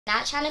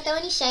Not trying to throw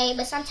any shade,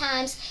 but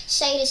sometimes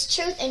shade is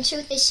truth and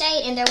truth is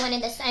shade, and they're one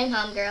and the same,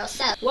 homegirl.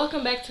 So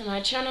welcome back to my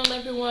channel,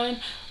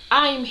 everyone.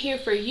 I am here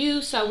for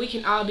you so we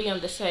can all be on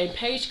the same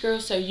page, girl,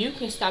 so you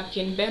can stop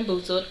getting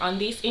bamboozled on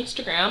these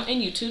Instagram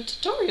and YouTube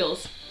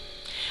tutorials.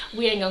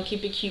 We ain't gonna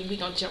keep it cute, we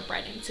gonna jump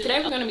right into it.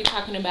 Today we're gonna be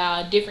talking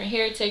about different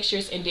hair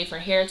textures and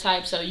different hair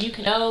types, so you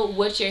can know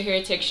what your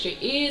hair texture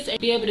is and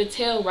be able to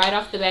tell right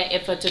off the bat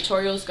if a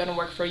tutorial is gonna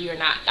work for you or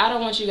not. I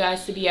don't want you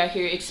guys to be out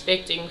here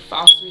expecting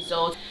false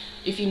results.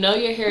 If you know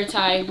your hair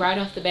type right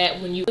off the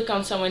bat, when you click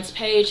on someone's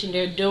page and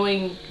they're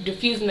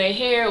diffusing their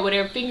hair or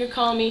whatever, finger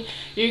combing,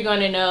 you're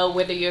gonna know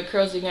whether your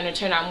curls are gonna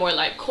turn out more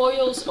like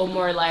coils or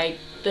more like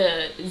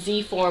the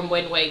Z form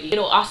when wavy.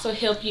 It'll also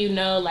help you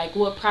know like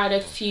what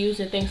products to use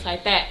and things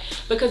like that,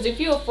 because if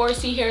you're a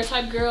 4C hair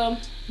type girl,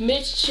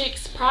 Mitch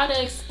Chick's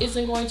products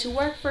isn't going to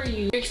work for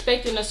you. You're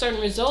expecting a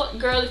certain result,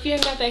 girl. If you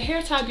ain't got that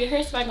hair type, your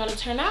hair's not gonna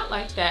turn out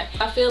like that.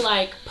 I feel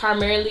like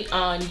primarily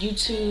on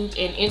YouTube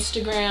and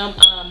Instagram,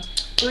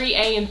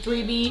 3A and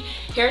 3B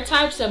hair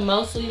types are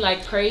mostly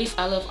like praised.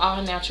 I love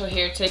all natural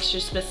hair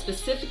textures, but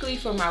specifically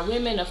for my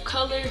women of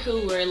color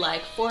who were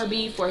like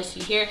 4B,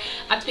 4C hair,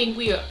 I think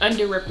we are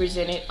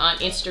underrepresented on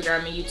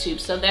Instagram and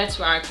YouTube. So that's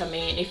where I come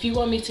in. If you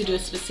want me to do a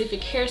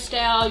specific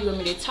hairstyle, you want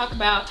me to talk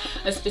about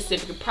a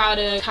specific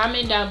product,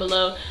 comment down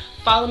below.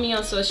 Follow me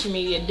on social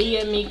media,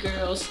 DM me,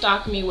 girl,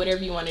 stalk me,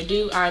 whatever you want to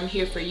do. I'm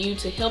here for you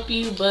to help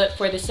you, but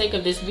for the sake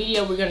of this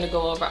video, we're going to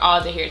go over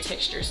all the hair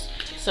textures.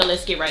 So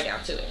let's get right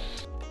down to it.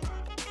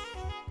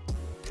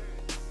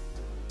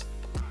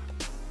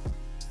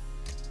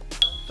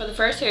 For the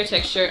first hair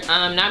texture,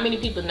 not many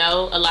people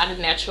know. A lot of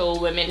natural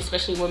women,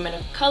 especially women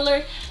of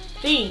color,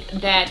 think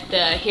that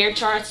the hair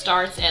chart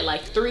starts at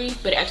like 3,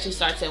 but it actually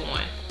starts at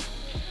 1.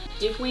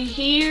 If we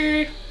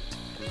hear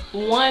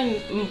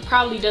 1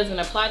 probably doesn't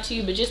apply to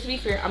you, but just to be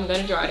fair, I'm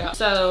gonna draw it out.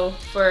 So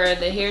for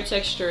the hair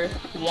texture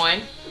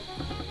 1,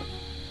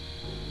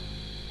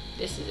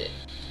 this is it.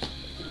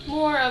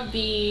 More of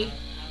the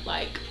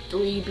like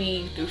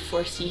 3B through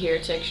 4C hair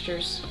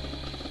textures.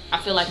 I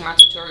feel like my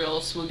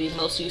tutorials will be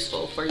most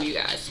useful for you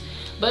guys,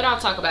 but I'll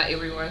talk about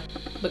everyone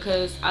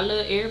because I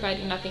love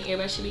everybody and I think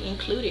everybody should be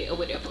included or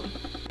whatever.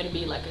 It's gonna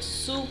be like a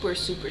super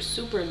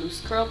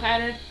loose curl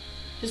pattern.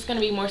 This is gonna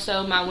be more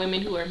so my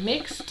women who are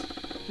mixed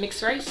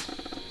race.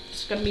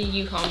 It's gonna be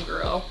you,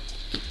 homegirl.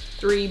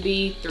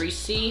 3B,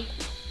 3C,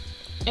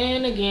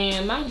 and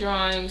again, my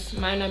drawings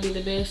might not be the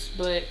best,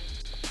 but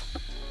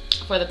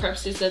for the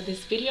purposes of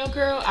this video,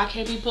 girl, I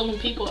can't be pulling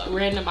people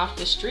random off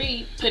the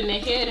street, putting their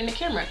head in the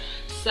camera.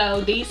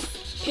 So these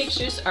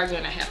pictures are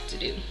gonna have to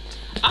do.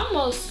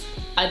 Almost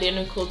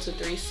identical to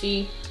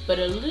 3C, but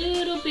a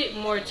little bit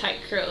more tight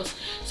curls.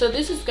 So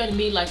this is gonna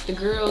be like the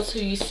girls who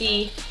you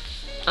see,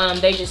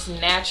 they just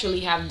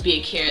naturally have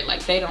big hair.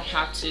 Like they don't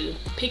have to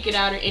pick it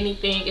out or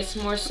anything. It's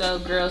more so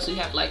girls who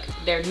have like,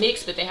 they're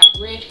mixed, but they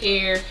have red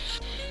hair.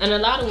 And a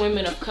lot of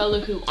women of color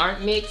who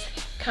aren't mixed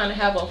kind of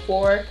have a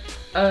fork.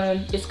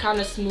 It's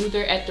kind of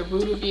smoother at the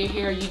root of your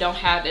hair. You don't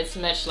have as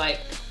much like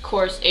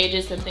coarse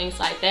edges and things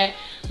like that,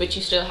 but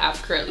you still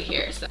have curly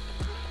hair. So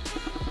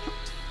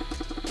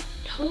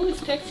who is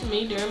texting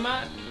me during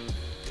my,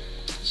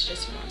 it's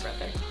just my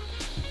brother.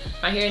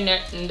 My hair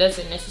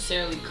doesn't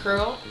necessarily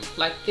curl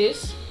like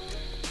this,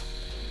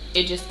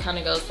 it just kind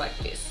of goes like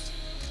this.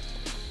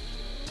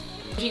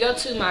 If you go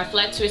to my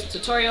flat twist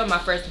tutorial, my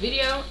first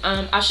video,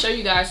 I'll show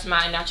you guys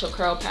my natural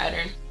curl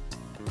pattern.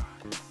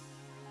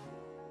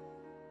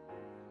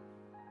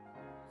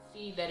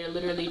 That it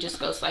literally just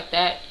goes like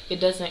that.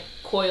 It doesn't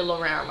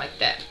coil around like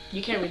that.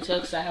 You can't really tell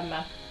because I have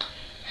my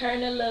hair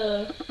in a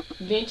little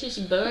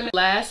vintage bun.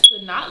 Last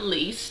but not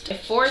least,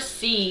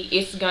 4C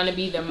is gonna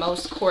be the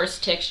most coarse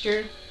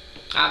texture,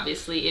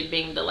 obviously it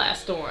being the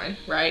last one,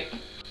 right?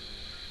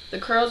 The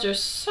curls are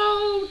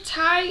so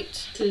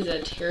tight. This is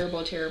a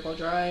terrible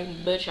drawing,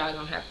 but y'all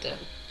gonna have to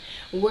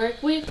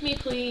work with me,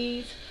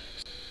 please.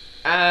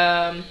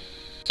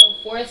 So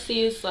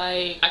 4C is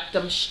like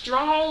them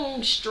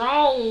strong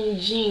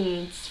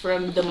jeans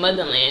from the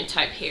motherland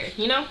type hair,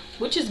 you know,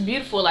 which is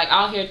beautiful. Like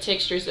all hair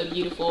textures are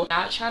beautiful.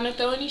 Not trying to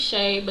throw any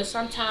shade, but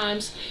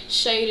sometimes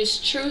shade is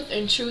truth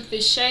and truth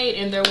is shade,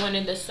 and they're one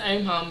and the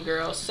same,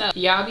 homegirl. So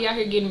y'all be out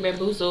here getting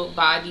bamboozled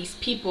by these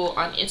people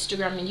on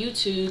Instagram and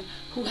YouTube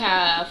who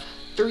have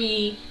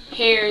 3B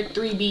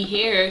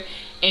hair,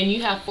 and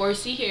you have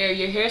 4C hair.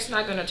 Your hair's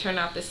not going to turn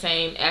out the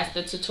same as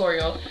the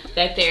tutorial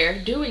that they're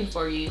doing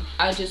for you.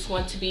 I just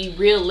want to be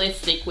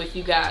realistic with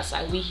you guys.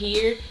 Like, we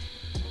here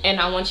and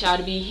I want y'all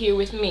to be here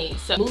with me.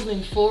 So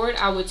moving forward,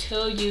 I would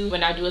tell you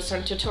when I do a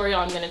certain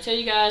tutorial, I'm going to tell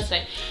you guys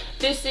that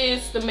this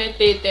is the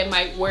method that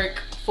might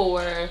work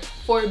for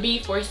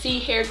 4B, 4C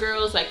hair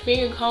girls. Like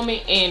finger combing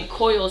and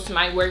coils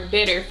might work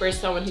better for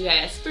someone who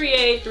has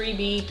 3A,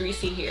 3B,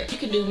 3C hair. You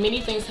can do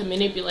many things to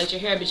manipulate your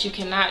hair, but you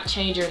cannot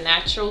change your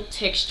natural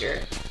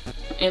texture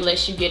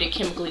unless you get it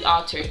chemically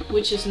altered,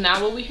 which is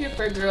not what we're here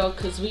for, girl,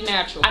 because we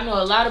natural. I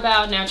know a lot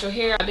about natural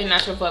hair. I've been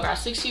natural for about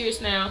 6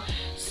 years now.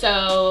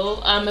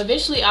 So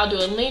eventually I'll do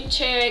a link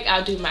check,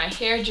 I'll do my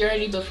hair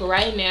journey, but for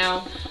right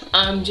now,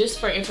 Just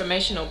for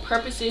informational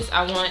purposes,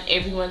 I want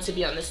everyone to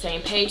be on the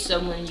same page, so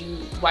when you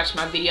watch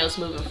my videos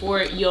moving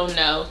forward, you'll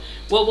know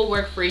what will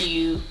work for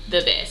you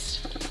the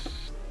best.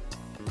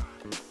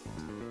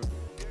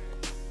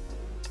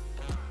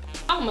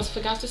 I almost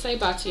forgot to say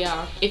bye to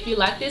y'all. If you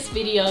like this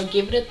video,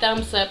 give it a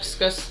thumbs up.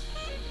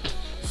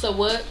 So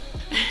what?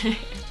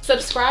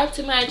 Subscribe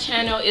to my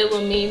channel. It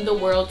will mean the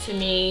world to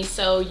me,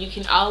 so you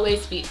can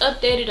always be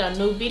updated on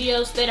new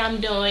videos that I'm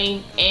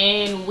doing,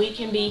 and we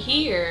can be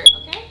here.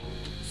 Okay,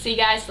 see you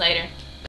guys later.